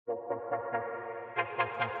Welcome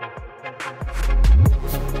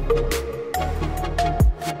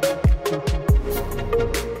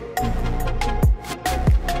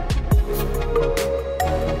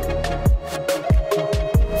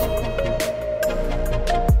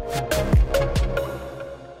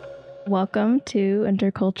to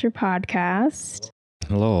Interculture Podcast.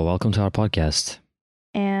 Hello, welcome to our podcast.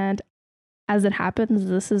 And as it happens,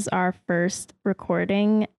 this is our first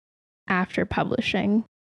recording after publishing.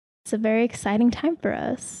 It's a very exciting time for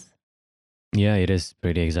us. Yeah, it is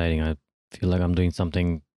pretty exciting. I feel like I'm doing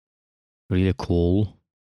something really cool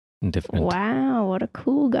and different. Wow, what a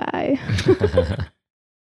cool guy.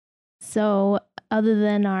 So, other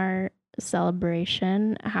than our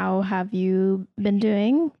celebration, how have you been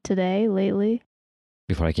doing today, lately?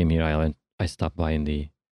 Before I came here, I stopped by in the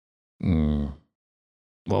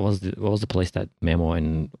what was the place that Memo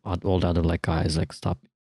and all the other like guys like stopped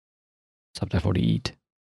there for to eat.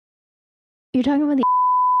 You're talking about the...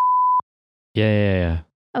 Yeah.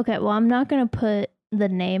 Okay, well, I'm not going to put the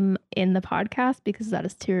name in the podcast because that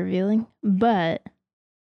is too revealing, but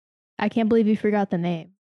I can't believe you forgot the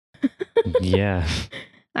name. Yeah.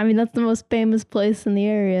 I mean, that's the most famous place in the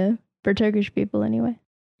area for Turkish people anyway.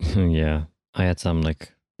 Yeah. I had some they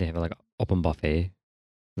have like open buffet,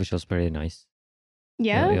 which was pretty nice.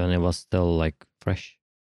 Yeah? And it was still like fresh.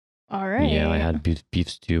 All right. Yeah, I had beef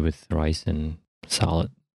stew with rice and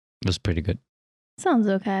salad. It was pretty good. Sounds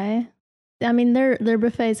okay. I mean, their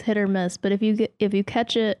buffet's hit or miss, but if you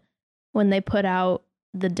catch it when they put out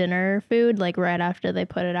the dinner food, like right after they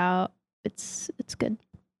put it out, it's good.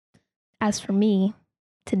 As for me,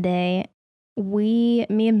 today, me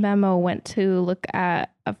and Memo went to look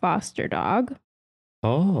at a foster dog.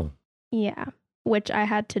 Oh. Yeah, which I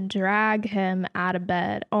had to drag him out of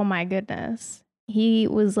bed. Oh my goodness. He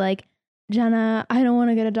was like, Jenna, I don't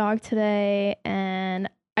want to get a dog today. And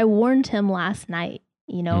I warned him last night,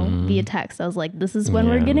 via text. I was like, this is when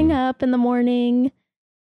we're getting up in the morning.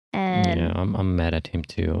 And yeah, I'm mad at him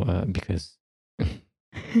too because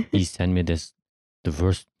he sent me the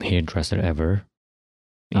worst hairdresser ever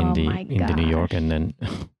in the New York, and then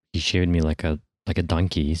he shaved me like a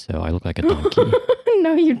donkey, so I look like a donkey.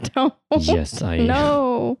 No, you don't. Yes,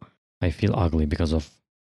 No. I feel ugly because of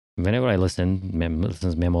whenever I listen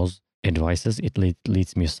Memo's advices, it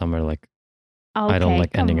leads me somewhere like okay, I don't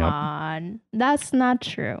like ending up. Come on, that's not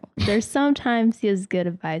true. There's sometimes he has good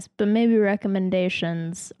advice, but maybe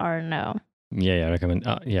recommendations are no. Yeah,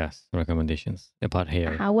 recommendations about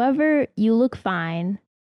hair. However, you look fine.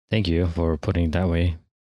 Thank you for putting it that way.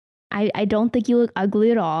 I don't think you look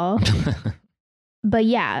ugly at all. But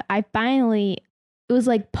yeah, it was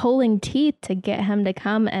like pulling teeth to get him to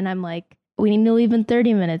come. And I'm like, we need to leave in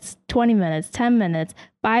 30 minutes, 20 minutes, 10 minutes,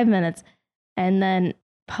 5 minutes. And then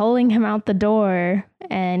pulling him out the door.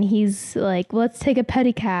 And he's like, let's take a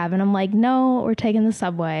pedicab. And I'm like, no, we're taking the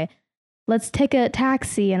subway. Let's take a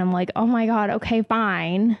taxi. And I'm like, oh my God, okay,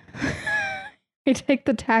 fine. We take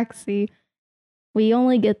the taxi. We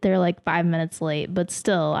only get there like 5 minutes late, but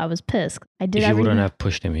still, I was pissed. I did. If you wouldn't have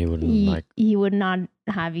pushed him, he wouldn't He would not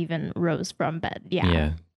have even rose from bed. Yeah.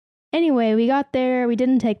 Yeah. Anyway, we got there. We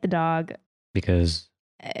didn't take the dog because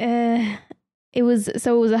it was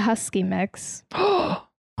a husky mix.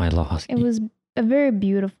 I love husky. It was a very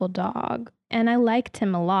beautiful dog, and I liked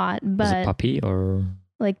him a lot. But was it a puppy or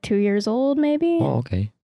like 2 years old, maybe? Oh,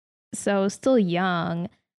 okay. So still young,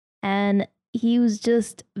 and he was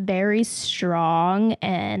just very strong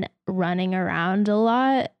and running around a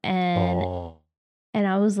lot. And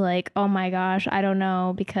I was like, oh my gosh, I don't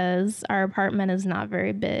know, because our apartment is not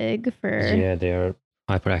very big for... Yeah, they are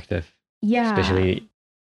hyperactive. Yeah. Especially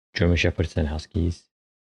German Shepherds and Huskies.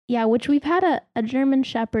 Yeah, which we've had a German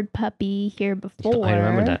Shepherd puppy here before. I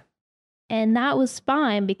remember that. And that was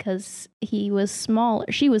fine because she was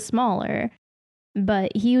smaller,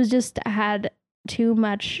 but he was just had too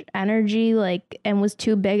much energy, and was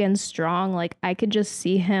too big and strong. Like, I could just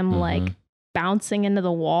see him bouncing into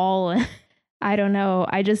the wall. I don't know.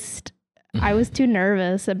 I was too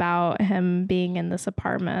nervous about him being in this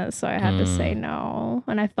apartment, so I had to say no.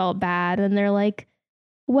 And I felt bad. And they're like,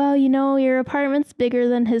 well, your apartment's bigger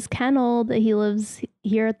than his kennel that he lives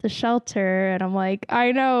here at the shelter. And I'm like,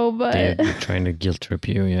 I know, but... They're trying to guilt trip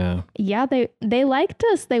you, yeah. Yeah, they liked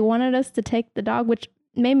us. They wanted us to take the dog, which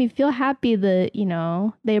made me feel happy that,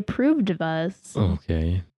 they approved of us.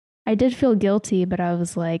 Okay. I did feel guilty, but I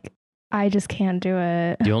was like, I just can't do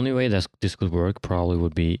it. The only way that this could work probably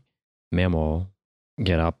would be Memo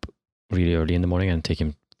get up really early in the morning and take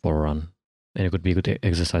him for a run. And it could be good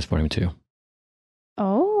exercise for him too.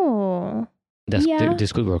 Oh.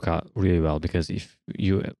 This could work out really well because if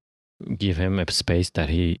you give him a space that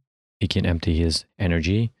he can empty his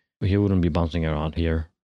energy, he wouldn't be bouncing around here.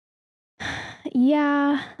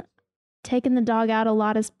 Yeah, taking the dog out a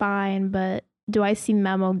lot is fine, but do I see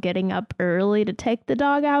Memo getting up early to take the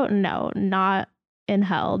dog out? No, not in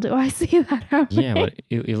hell do I see that happening. Yeah, but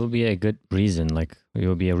it will be a good reason. Like, it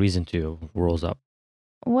will be a reason to rose up.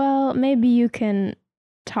 Well, maybe you can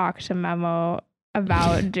talk to Memo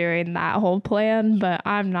about doing that whole plan, but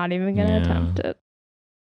I'm not even going to attempt it.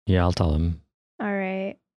 Yeah, I'll tell him. All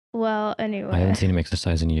right. Well, anyway. I haven't seen him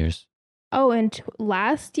exercise in years. Oh, and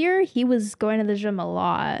last year he was going to the gym a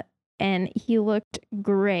lot and he looked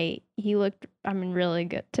great. He looked, really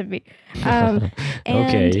good to me.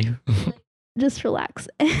 Okay. Just relax.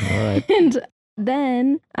 All right. And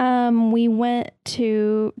then we went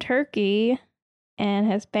to Turkey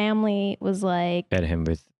and his family was like, fed him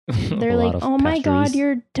with they're like, oh my God,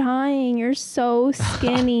 you're dying. You're so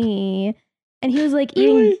skinny. And he was like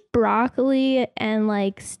eating broccoli and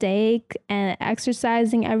like steak and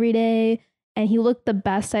exercising every day. And he looked the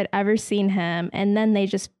best I'd ever seen him. And then they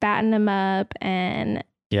just fattened him up and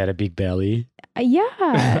he had a big belly.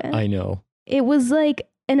 Yeah. I know. It was like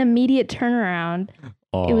an immediate turnaround.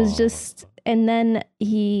 Aww. It was just, and then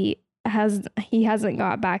he hasn't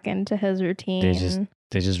got back into his routine.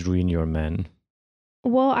 They just ruin your men.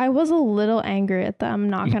 Well, I was a little angry at them,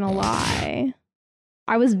 not gonna lie.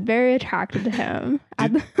 I was very attracted to him.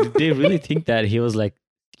 Did they really think that he was like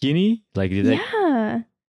skinny? Like, yeah,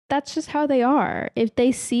 that's just how they are. If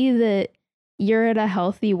they see that you're at a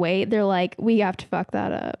healthy weight, they're like, we have to fuck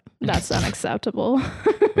that up. That's unacceptable.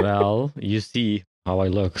 Well, you see how I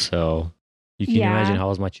look, so you can imagine how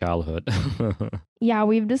was my childhood. Yeah,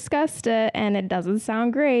 we've discussed it, and it doesn't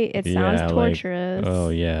sound great. It sounds torturous. Oh,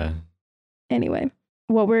 yeah. Anyway,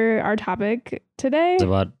 what were our topic today? It's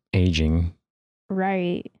about aging.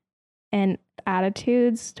 Right. And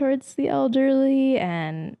attitudes towards the elderly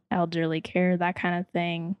and elderly care, that kind of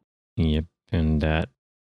thing. Yep. And that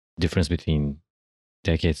difference between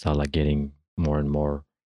decades are like getting more and more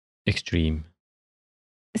extreme.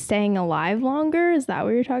 Staying alive longer? Is that what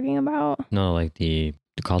you're talking about? No, like the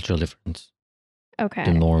cultural difference. Okay.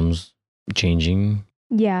 The norms changing.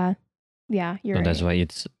 Yeah. Yeah, you're right. That's why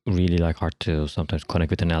it's really like hard to sometimes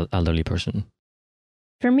connect with an elderly person.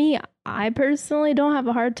 For me, I personally don't have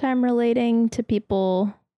a hard time relating to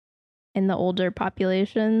people in the older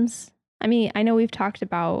populations. I mean, I know we've talked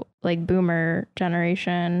about like boomer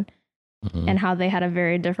generation and how they had a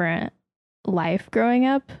very different life growing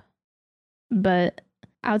up. But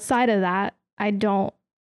outside of that, I don't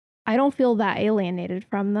feel that alienated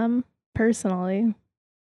from them personally.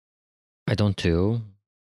 I don't too.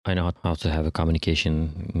 I know how to have a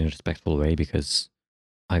communication in a respectful way because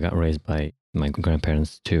I got raised by my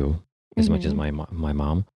grandparents too, as much as my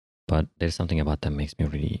mom. But there's something about them makes me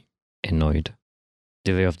really annoyed.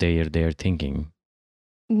 The way of their thinking.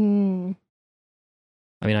 Mm.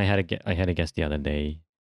 I mean, I had a guest the other day,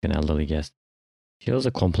 an elderly guest. She was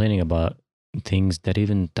complaining about things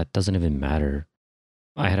that doesn't even matter.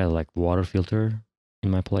 I had a like water filter in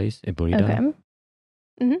my place, a Brita. Okay.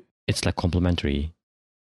 Mm-hmm. It's like complimentary.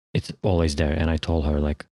 It's always there, and I told her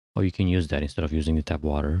like, oh, you can use that instead of using the tap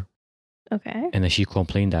water. Okay. And then she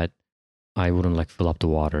complained that I wouldn't like fill up the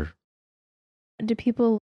water. Do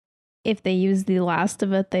people, if they use the last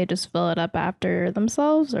of it, they just fill it up after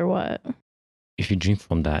themselves or what? If you drink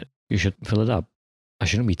from that, you should fill it up. I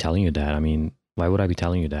shouldn't be telling you that. I mean, why would I be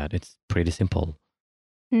telling you that? It's pretty simple.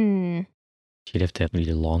 Hmm. She left a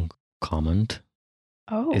really long comment.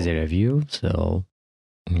 Oh. Is a review? So,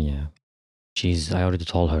 yeah. I already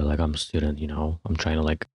told her, like, I'm a student, I'm trying to,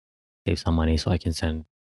 like, save some money so I can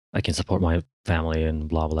support my family and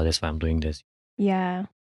blah, blah. That's why I'm doing this. Yeah.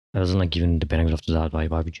 I wasn't, like, giving the benefit of the doubt. Why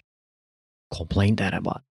would you complain that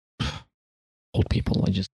about old people?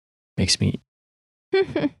 It just makes me...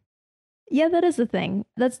 Yeah, that is a thing.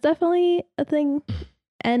 That's definitely a thing.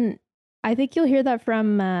 And I think you'll hear that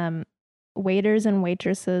from waiters and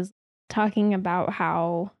waitresses talking about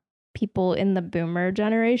how people in the boomer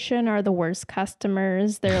generation are the worst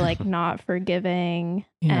customers. They're like not forgiving.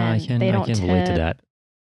 Yeah, and I can relate to that.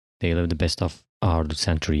 They live the best of our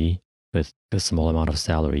century with a small amount of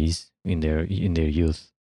salaries in their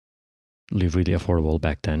youth. Live really affordable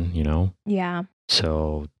back then, Yeah.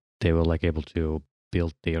 So they were like able to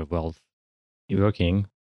build their wealth working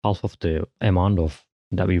half of the amount of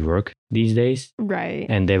that we work these days. Right.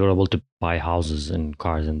 And they were able to buy houses and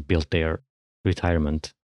cars and build their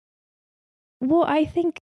retirement. Well, I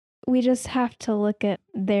think we just have to look at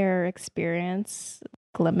their experience,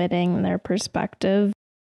 limiting their perspective.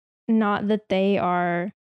 Not that they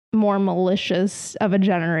are more malicious of a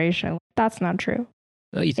generation. That's not true.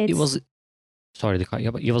 It was, sorry,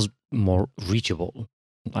 but it was more reachable.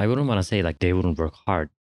 I wouldn't want to say like they wouldn't work hard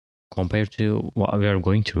compared to what we are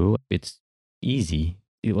going through. It's easy.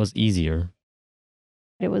 It was easier.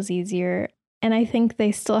 It was easier. And I think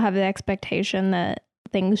they still have the expectation that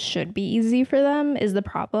things should be easy for them is the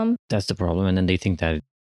problem. That's the problem. And then they think that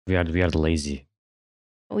we are the lazy.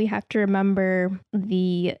 We have to remember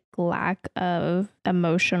the lack of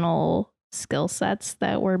emotional skill sets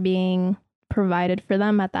that were being provided for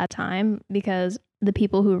them at that time, because the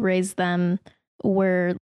people who raised them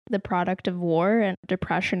were the product of war and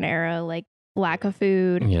depression era, like lack of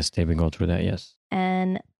food. Yes, they've been going through that, yes.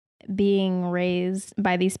 And being raised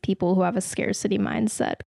by these people who have a scarcity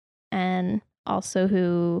mindset and also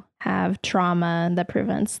who have trauma that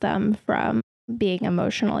prevents them from being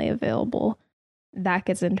emotionally available. That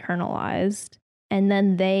gets internalized. And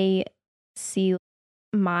then they see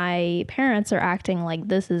my parents are acting like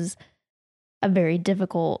this is a very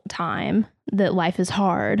difficult time, that life is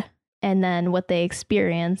hard. And then what they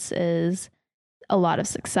experience is a lot of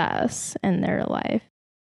success in their life.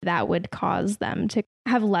 That would cause them to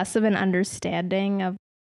have less of an understanding of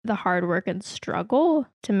the hard work and struggle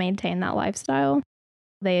to maintain that lifestyle.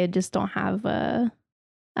 They just don't have a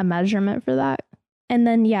measurement for that. And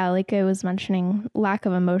then, yeah, like I was mentioning, lack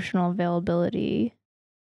of emotional availability.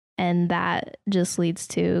 And that just leads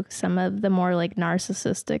to some of the more like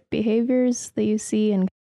narcissistic behaviors that you see and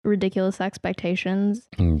ridiculous expectations.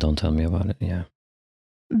 Don't tell me about it, yeah.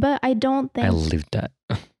 But I don't think I lived that.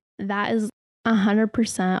 That is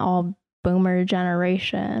 100% all boomer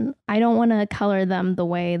generation. I don't want to color them the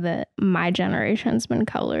way that my generation's been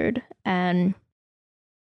colored. And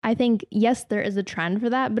I think, yes, there is a trend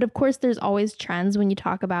for that. But of course, there's always trends when you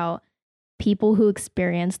talk about people who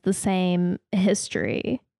experience the same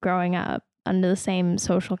history growing up under the same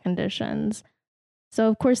social conditions. So,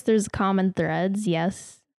 of course, there's common threads,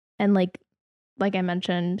 yes. And like I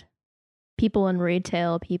mentioned, people in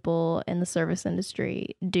retail, people in the service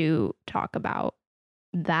industry do talk about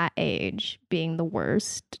that age being the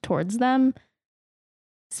worst towards them.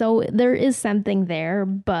 So there is something there,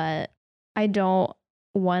 but I don't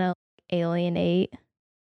want to alienate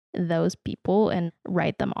those people and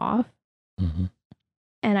write them off. Mm-hmm.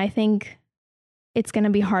 And I think it's going to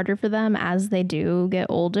be harder for them as they do get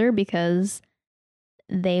older because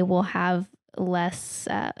they will have less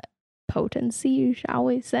potency, shall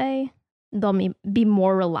we say. They'll be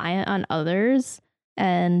more reliant on others,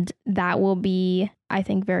 and that will be, I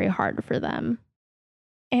think, very hard for them.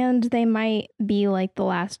 And they might be like the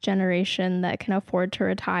last generation that can afford to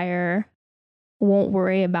retire, won't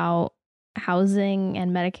worry about housing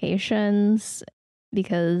and medications,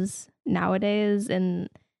 because nowadays in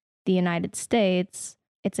the United States,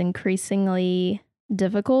 it's increasingly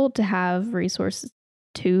difficult to have resources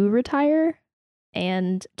to retire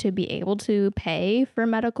and to be able to pay for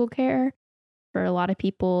medical care. For a lot of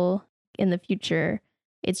people in the future,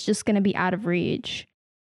 it's just going to be out of reach.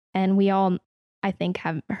 And we all, I think,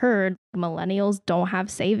 have heard millennials don't have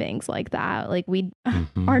savings like that. Like we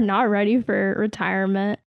are not ready for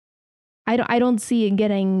retirement. I don't see it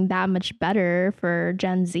getting that much better for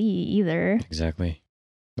Gen Z either. Exactly.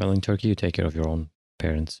 Well, in Turkey, you take care of your own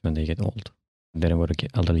parents when they get old. They don't go to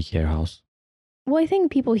elderly care house. Well, I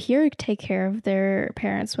think people here take care of their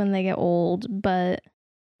parents when they get old, but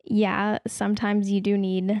yeah, sometimes you do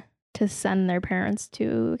need to send their parents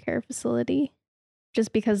to a care facility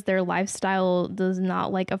just because their lifestyle does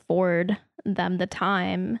not like afford them the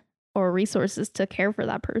time or resources to care for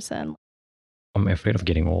that person. I'm afraid of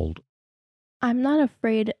getting old. I'm not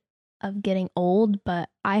afraid of getting old, but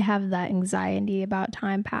I have that anxiety about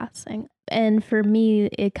time passing. And for me,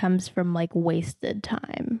 it comes from like wasted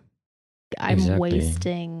time. I'm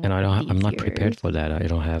wasting. And I'm not prepared for that. I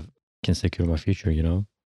don't have, can secure my future, you know?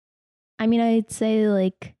 I mean, I'd say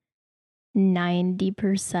like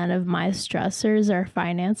 90% of my stressors are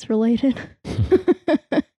finance related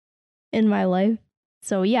in my life.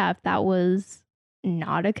 So yeah, if that was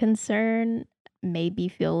not a concern, maybe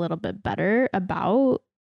feel a little bit better about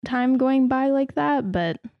time going by like that,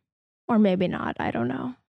 but, or maybe not, I don't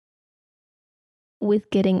know.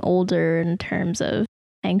 With getting older in terms of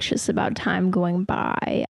anxious about time going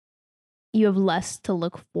by, you have less to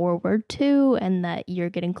look forward to and that you're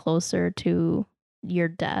getting closer to your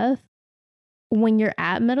death. When you're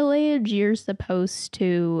at middle age, you're supposed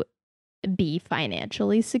to be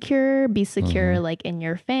financially secure, be secure like in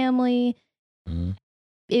your family.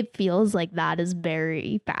 It feels like that is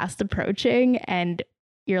very fast approaching and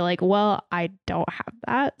you're like, well, I don't have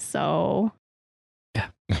that, so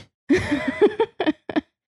yeah.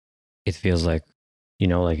 It feels like, you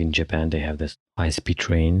know, like in Japan, they have this high-speed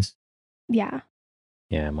trains. Yeah.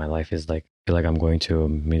 Yeah, my life is like, I feel like I'm going to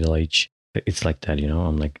middle age. It's like that,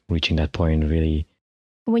 I'm like reaching that point really.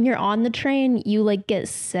 When you're on the train, you like get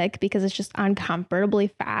sick because it's just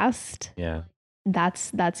uncomfortably fast. Yeah.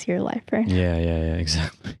 That's your life, right? Yeah,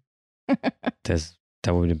 exactly. That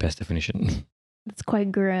would be the best definition. It's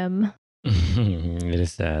quite grim. It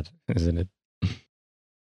is sad, isn't it?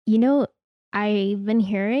 I've been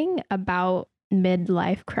hearing about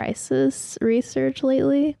midlife crisis research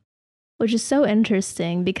lately, which is so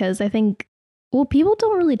interesting because I think, people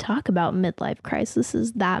don't really talk about midlife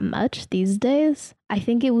crises that much these days. I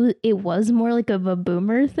think it was more like of a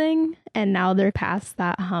boomer thing, and now they're past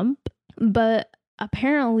that hump. But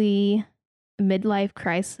apparently, midlife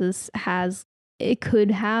crisis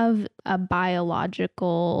could have a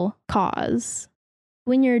biological cause.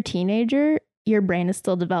 When you're a teenager, your brain is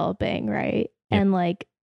still developing, right? Yep. And like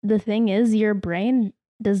the thing is, your brain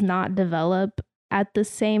does not develop at the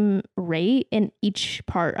same rate in each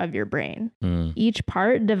part of your brain. Each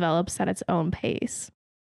part develops at its own pace.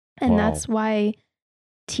 And that's why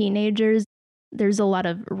teenagers, there's a lot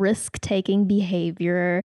of risk-taking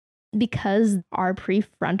behavior because our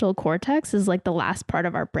prefrontal cortex is like the last part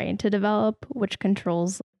of our brain to develop, which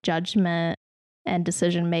controls judgment and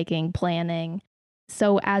decision-making, planning.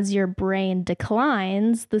 So as your brain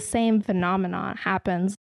declines, the same phenomenon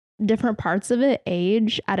happens. Different parts of it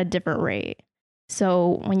age at a different rate.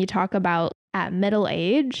 So when you talk about at middle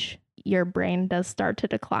age, your brain does start to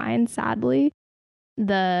decline, sadly.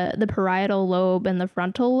 The parietal lobe and the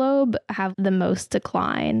frontal lobe have the most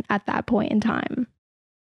decline at that point in time.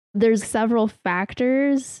 There's several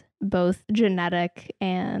factors, both genetic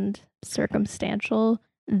and circumstantial,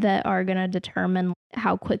 that are going to determine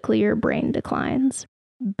how quickly your brain declines.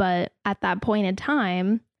 But at that point in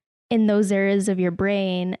time, in those areas of your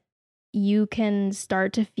brain, you can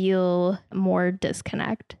start to feel more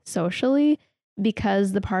disconnect socially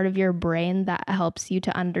because the part of your brain that helps you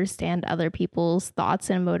to understand other people's thoughts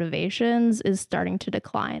and motivations is starting to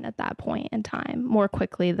decline at that point in time more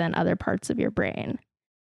quickly than other parts of your brain.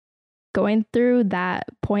 Going through that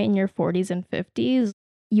point in your 40s and 50s,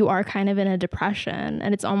 you are kind of in a depression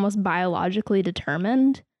and it's almost biologically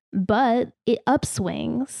determined, but it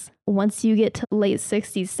upswings. Once you get to late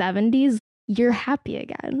 60s, 70s, you're happy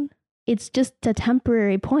again. It's just a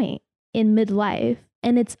temporary point in midlife,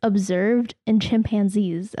 and it's observed in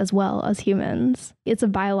chimpanzees as well as humans. It's a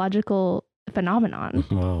biological phenomenon.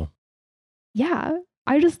 Wow. Yeah,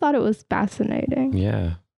 I just thought it was fascinating.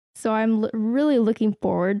 Yeah. So I'm really looking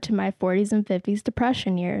forward to my 40s and 50s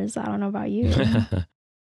depression years. I don't know about you.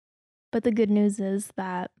 But the good news is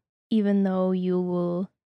that even though you will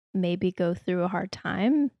maybe go through a hard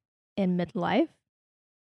time in midlife,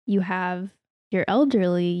 you have your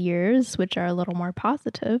elderly years, which are a little more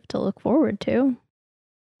positive to look forward to.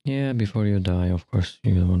 Yeah, before you die, of course,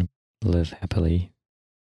 you want to live happily.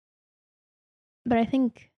 But I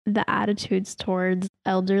think the attitudes towards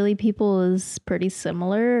elderly people is pretty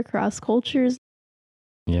similar across cultures.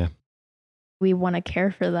 Yeah. We want to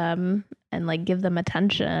care for them and like give them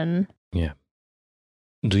attention. Yeah.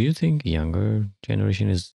 Do you think younger generation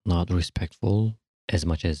is not respectful as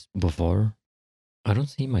much as before? I don't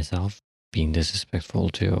see myself being disrespectful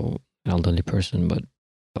to an elderly person, but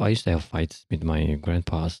I used to have fights with my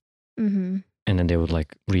grandpas. Mm-hmm. And then they would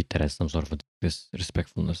like read that as some sort of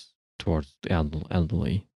disrespectfulness towards the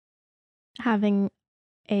elderly. Having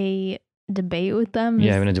a debate with them?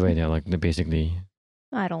 Yeah, having a debate, yeah, like basically.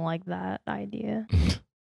 I don't like that idea. You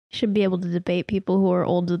should be able to debate people who are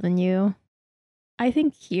older than you. I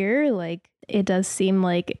think here, like, it does seem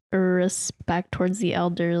like respect towards the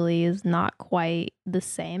elderly is not quite the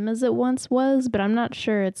same as it once was, but I'm not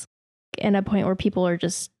sure it's in a point where people are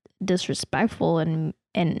just disrespectful and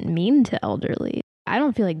mean to elderly. I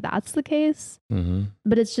don't feel like that's the case,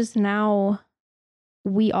 but it's just now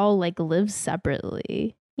we all like live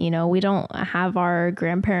separately. You know, we don't have our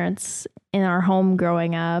grandparents in our home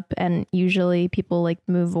growing up, and usually people like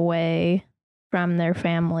move away from their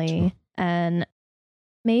family. And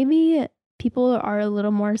maybe people are a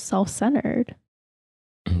little more self-centered.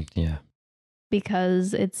 Yeah.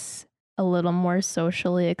 Because it's a little more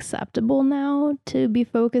socially acceptable now to be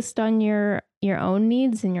focused on your own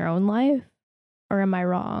needs in your own life. Or am I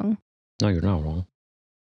wrong? No, you're not wrong.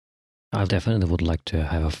 I definitely would like to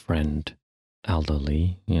have a friend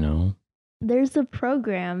elderly, you know. There's a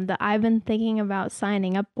program that I've been thinking about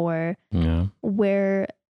signing up for, where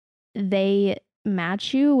they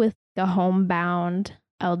match you with a homebound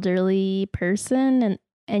elderly person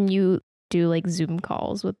and you do like Zoom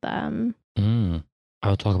calls with them.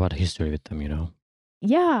 I'll talk about history with them, you know.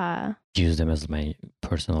 Yeah. Use them as my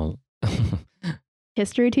personal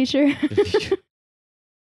history teacher.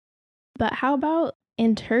 But how about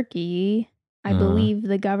in Turkey? I believe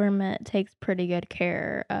the government takes pretty good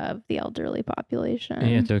care of the elderly population.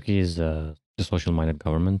 Yeah, Turkey is a social-minded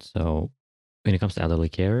government. So when it comes to elderly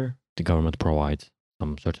care, the government provides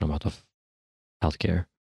some certain amount of healthcare.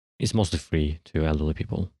 It's mostly free to elderly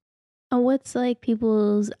people. And what's like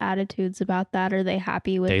people's attitudes about that? Are they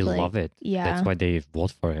happy with They like, love it. Yeah. That's why they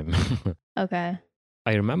vote for him. Okay.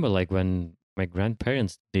 I remember like when my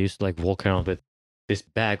grandparents, they used to like walk around with this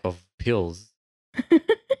bag of pills.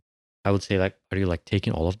 I would say like, are you like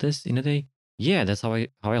taking all of this in a day? Yeah, that's how I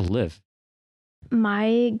live.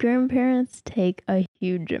 My grandparents take a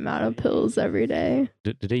huge amount of pills every day.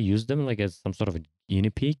 Do they use them like as some sort of a guinea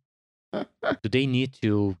pig? Do they need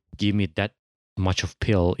to give me that much of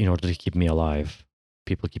pill in order to keep me alive?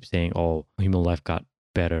 People keep saying, oh, human life got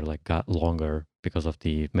better, like got longer because of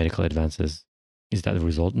the medical advances. Is that the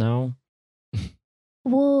result now?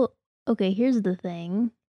 Well, okay, here's the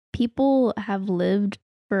thing. People have lived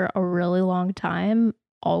for a really long time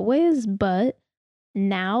always, but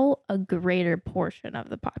now a greater portion of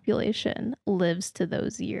the population lives to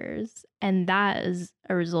those years. And that is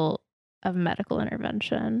a result of medical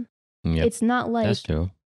intervention. Yep, it's not like that's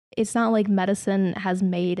true. It's not like medicine has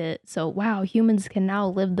made it so, wow, humans can now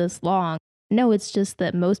live this long. No, it's just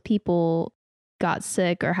that most people got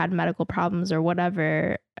sick or had medical problems or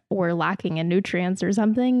whatever, were lacking in nutrients or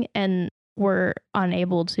something, and were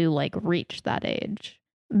unable to like reach that age.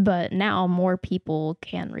 But now more people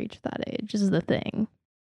can reach that age, is the thing.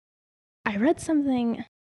 I read something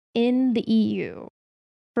in the EU.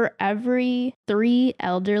 For every 3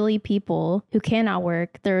 elderly people who cannot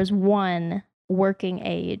work, there's 1 working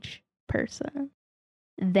age person.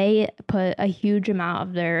 They put a huge amount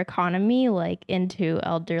of their economy like into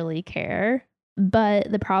elderly care. But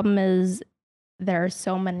the problem is there are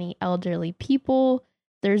so many elderly people.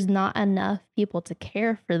 There's not enough people to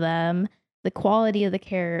care for them. The quality of the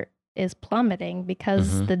care is plummeting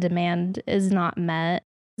because the demand is not met.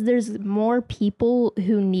 There's more people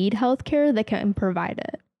who need healthcare that can provide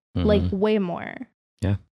it. Like way more.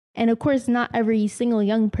 Yeah. And of course, not every single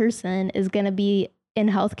young person is going to be in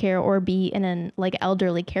healthcare or be in an like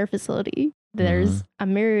elderly care facility. There's a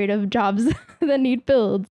myriad of jobs that need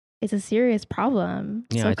filled. It's a serious problem.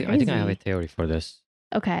 Yeah, so I think I have a theory for this.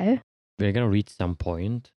 Okay. We're gonna reach some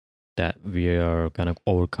point that we are gonna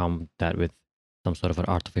overcome that with some sort of an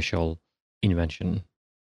artificial invention.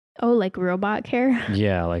 Oh, like robot care?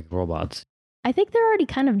 Yeah, like robots. I think they're already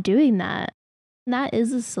kind of doing that. That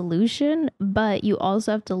is a solution, but you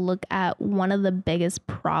also have to look at one of the biggest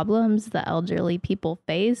problems that elderly people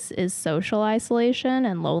face is social isolation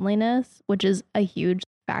and loneliness, which is a huge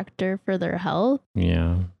factor for their health.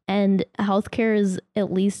 Yeah. And healthcare is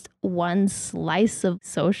at least one slice of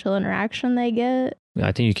social interaction they get.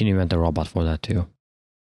 I think you can invent a robot for that too.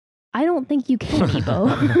 I don't think you can, Ebo.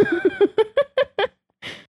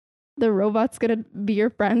 The robot's gonna be your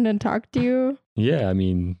friend and talk to you. Yeah, I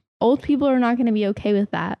mean, old people are not going to be okay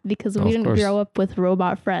with that because we didn't grow up with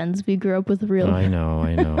robot friends. We grew up with real I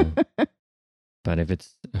know. But if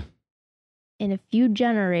it's... in a few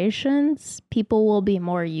generations, people will be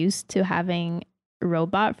more used to having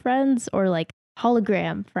robot friends or like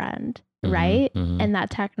hologram friend, right? And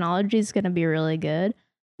that technology is going to be really good.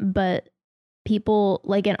 But people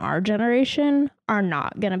like in our generation are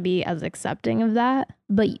not going to be as accepting of that.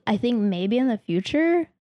 But I think maybe in the future...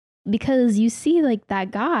 because you see like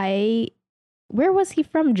that guy, where was he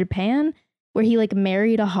from? Japan? Where he like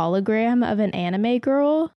married a hologram of an anime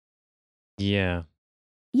girl? Yeah.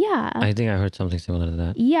 Yeah. I think I heard something similar to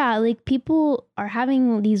that. Yeah, like people are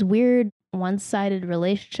having these weird one-sided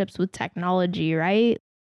relationships with technology, right?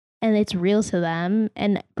 And it's real to them,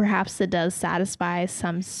 and perhaps it does satisfy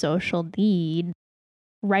some social need.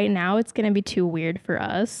 Right now, it's going to be too weird for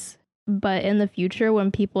us. But in the future,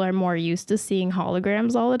 when people are more used to seeing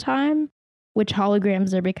holograms all the time, which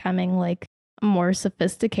holograms are becoming like more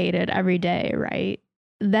sophisticated every day, right?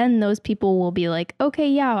 Then those people will be like, okay,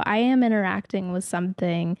 yeah, I am interacting with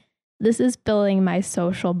something. This is filling my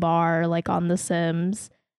social bar like on The Sims.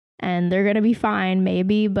 And they're going to be fine,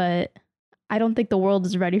 maybe, but I don't think the world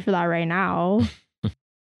is ready for that right now.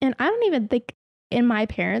 And I don't even think in my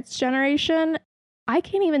parents' generation, I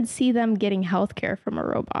can't even see them getting healthcare from a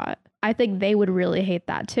robot. I think they would really hate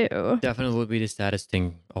that too. Definitely would be the saddest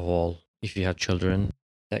thing of all. If you have children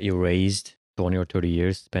that you raised 20 or 30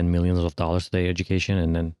 years, spend millions of dollars to their education,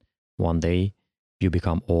 and then one day you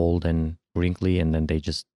become old and wrinkly, and then they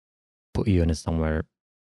just put you in somewhere,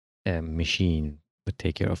 a machine would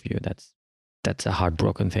take care of you. That's a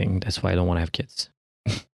heartbroken thing. That's why I don't want to have kids.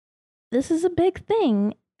 This is a big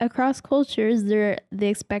thing. across cultures, the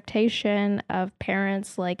expectation of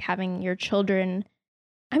parents like having your children.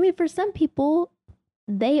 I mean, for some people,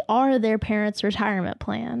 they are their parents' retirement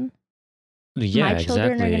plan. Yeah, my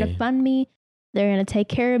children exactly. are going to fund me. They're going to take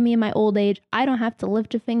care of me in my old age. I don't have to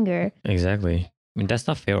lift a finger. Exactly. I mean, that's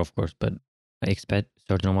not fair, of course, but I expect a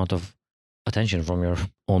certain amount of attention from your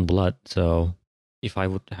own blood. So if I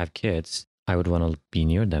would have kids, I would want to be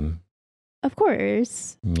near them. Of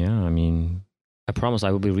course. Yeah, I mean, I promise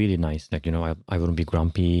I would be really nice. Like, I wouldn't be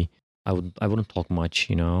grumpy. I wouldn't talk much,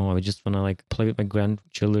 I would just want to like play with my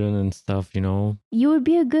grandchildren and stuff, You would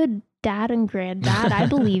be a good dad and granddad. I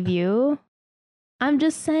believe you. I'm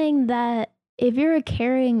just saying that if you're a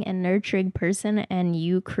caring and nurturing person and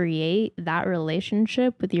you create that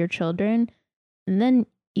relationship with your children, then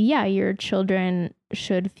yeah, your children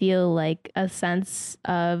should feel like a sense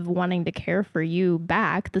of wanting to care for you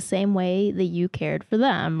back the same way that you cared for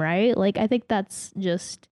them, right? Like, I think that's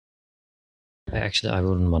just. Actually, I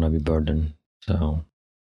wouldn't want to be burdened. So,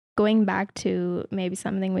 going back to maybe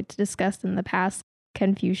something we discussed in the past,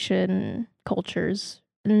 Confucian cultures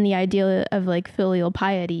and the idea of like filial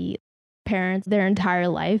piety, parents, their entire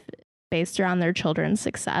life based around their children's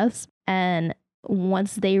success. And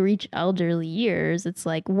once they reach elderly years, it's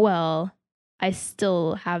like, well, I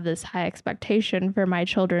still have this high expectation for my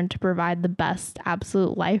children to provide the best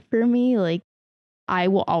absolute life for me. Like, I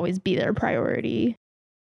will always be their priority.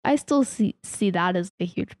 I still see that as a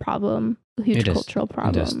huge problem, a huge cultural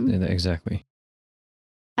problem. Exactly.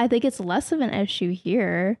 I think it's less of an issue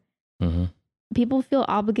here. Mm-hmm. People feel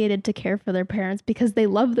obligated to care for their parents because they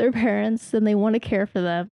love their parents and they want to care for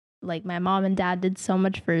them. Like, my mom and dad did so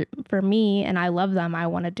much for me and I love them. I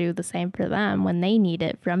want to do the same for them when they need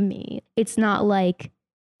it from me. It's not like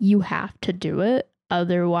you have to do it.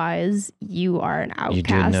 Otherwise, you are an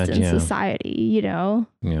outcast in society,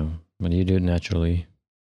 Yeah, but you do it naturally.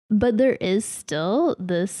 But there is still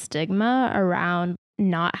this stigma around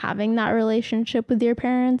not having that relationship with your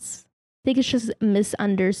parents. I think it's just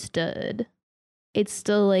misunderstood. It's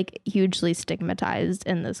still like hugely stigmatized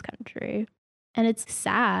in this country. And it's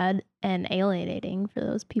sad and alienating for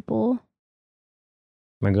those people.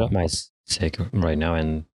 My grandma is sick right now,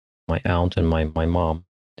 and my aunt and my mom,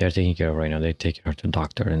 they're taking care of her right now. They take her to the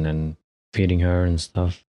doctor and then feeding her and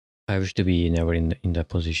stuff. I wish to be never in that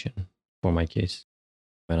position for my kids.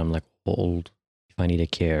 When I'm like old, if I need a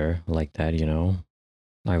care like that,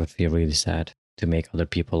 I would feel really sad to make other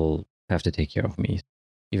people have to take care of me.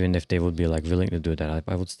 Even if they would be like willing to do that,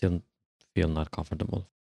 I would still feel not comfortable.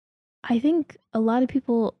 I think a lot of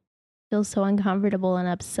people feel so uncomfortable and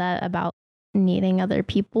upset about needing other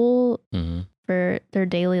people for their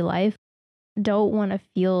daily life. Don't want to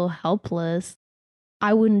feel helpless.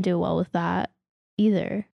 I wouldn't do well with that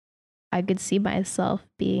either. I could see myself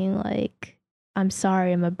being like, I'm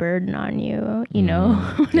sorry, I'm a burden on you,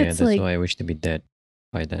 Yeah, that's like, why I wish to be dead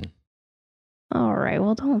by then. All right,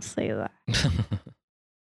 well, don't say that.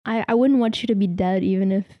 I wouldn't want you to be dead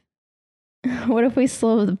even if. What if we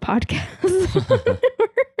slow the podcast?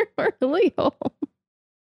 We're really home.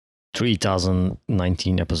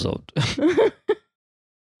 3019 episode.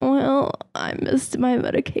 Well, I missed my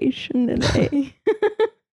medication today.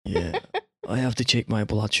 Yeah, I have to check my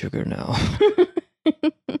blood sugar now.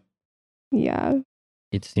 Yeah.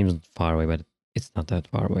 It seems far away, but it's not that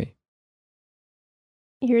far away.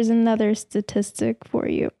 Here's another statistic for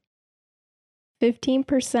you.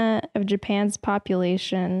 15% of Japan's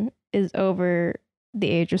population is over the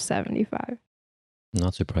age of 75.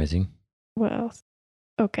 Not surprising. What else?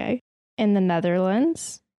 Okay. In the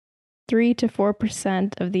Netherlands, 3 to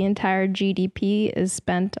 4% of the entire GDP is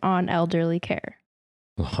spent on elderly care.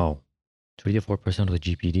 Wow. 3 to 4% of the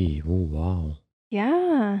GDP. Oh, wow.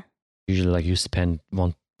 Yeah. Usually, like, you spend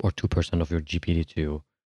 1 or 2% of your GDP to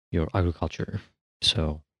your agriculture.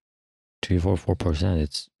 So 3, 4%,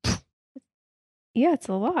 it's... Yeah, it's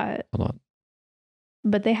a lot. A lot.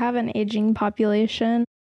 But they have an aging population.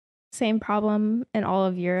 Same problem in all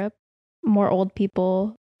of Europe. More old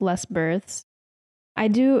people, less births. I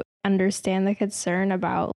do understand the concern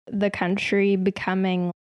about the country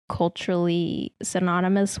becoming culturally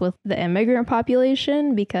synonymous with the immigrant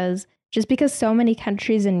population because so many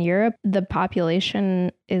countries in Europe, the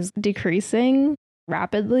population is decreasing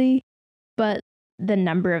rapidly, but the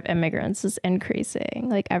number of immigrants is increasing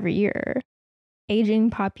like every year. Aging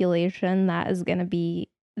population, that's going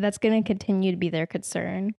to continue to be their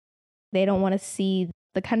concern. They don't want to see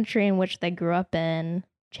the country in which they grew up in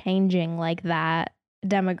changing like that,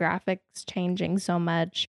 demographics changing so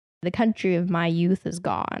much. The country of my youth is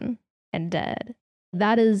gone and dead.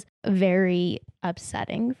 That is very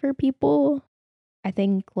upsetting for people. I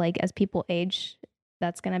think like as people age,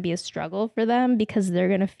 that's going to be a struggle for them because they're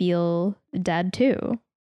going to feel dead too.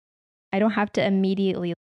 I don't have to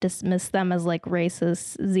immediately dismiss them as like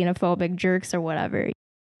racist, xenophobic jerks or whatever.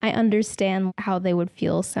 I understand how they would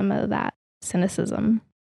feel some of that cynicism.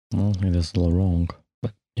 Well, it is a little wrong,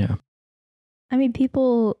 but yeah. I mean,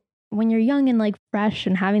 people, when you're young and like fresh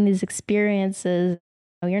and having these experiences,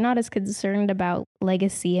 you're not as concerned about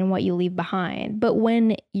legacy and what you leave behind. But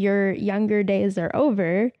when your younger days are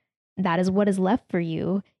over, that is what is left for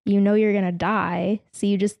you. You know you're going to die. So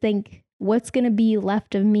you just think, what's going to be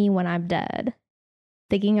left of me when I'm dead?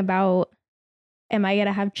 Thinking about, am I going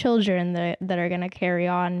to have children that are going to carry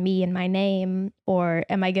on me and my name? Or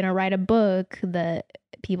am I going to write a book that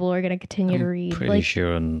people are going to continue to read? I'm pretty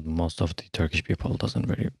sure most of the Turkish people doesn't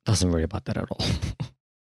worry about that at all.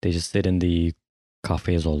 They just sit in the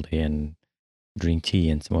cafes all day and drink tea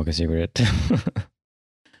and smoke a cigarette.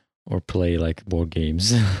 Or play like board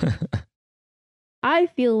games. I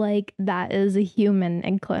feel like that is a human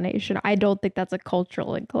inclination. I don't think that's a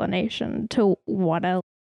cultural inclination to want to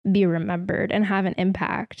be remembered and have an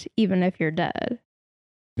impact, even if you're dead.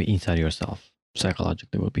 Inside yourself,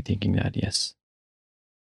 psychologically, will be thinking that, yes.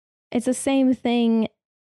 It's the same thing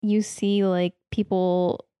you see like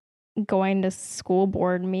people going to school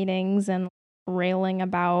board meetings and railing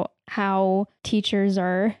about how teachers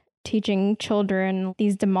are teaching children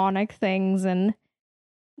these demonic things and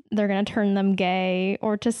they're going to turn them gay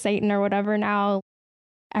or to Satan or whatever. Now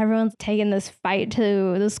everyone's taking this fight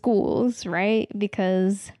to the schools, right?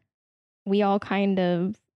 Because we all kind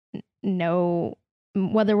of know,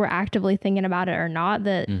 whether we're actively thinking about it or not,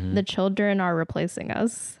 that the children are replacing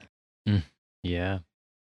us. Yeah.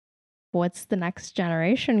 What's the next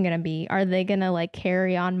generation going to be? Are they going to like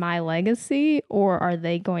carry on my legacy, or are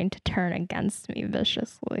they going to turn against me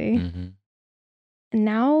viciously?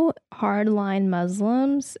 Now hardline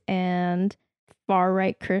Muslims and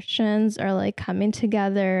far-right Christians are like coming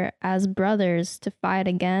together as brothers to fight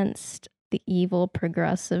against the evil,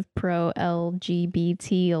 progressive,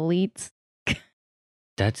 pro-LGBT elites.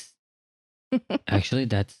 That's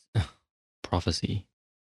prophecy.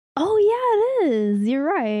 Oh, yeah, it is. You're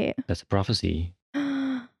right. That's a prophecy.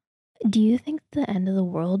 Do you think the end of the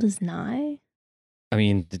world is nigh? I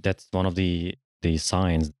mean, that's one of the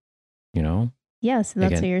signs, you know? Yeah, so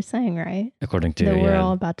that's what you're saying, right? According to... that we're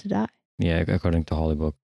all about to die. Yeah, according to Holy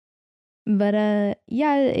Book. But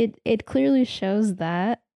yeah, it clearly shows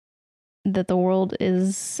that the world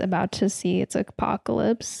is about to see its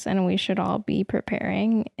apocalypse, and we should all be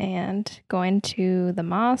preparing and going to the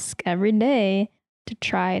mosque every day to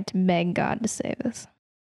try to beg God to save us.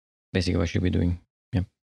 Basically what should we be doing. Yeah.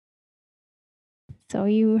 So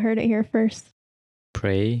you heard it here first.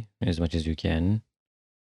 Pray as much as you can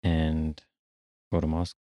and go to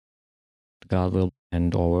mosque. God will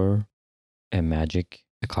hand over a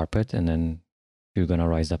carpet, and then you're gonna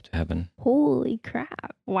rise up to heaven. Holy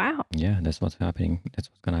crap. Wow. Yeah, that's what's happening. That's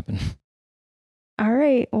what's gonna happen. All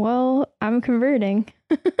right. Well, I'm converting.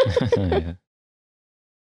 Yeah.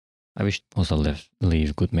 I wish also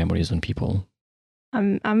leave good memories on people.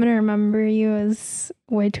 I'm gonna remember you as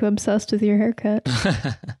way too obsessed with your haircut.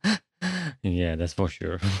 Yeah, that's for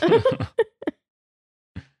sure.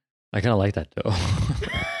 I kind of like that though.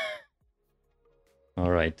 All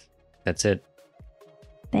right, that's it.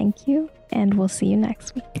 Thank you, and we'll see you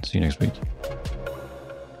next week. See you next week.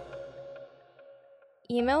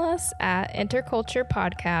 Email us at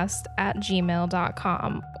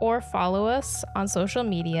interculturepodcast@gmail.com or follow us on social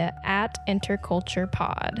media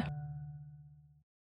 @interculturepod.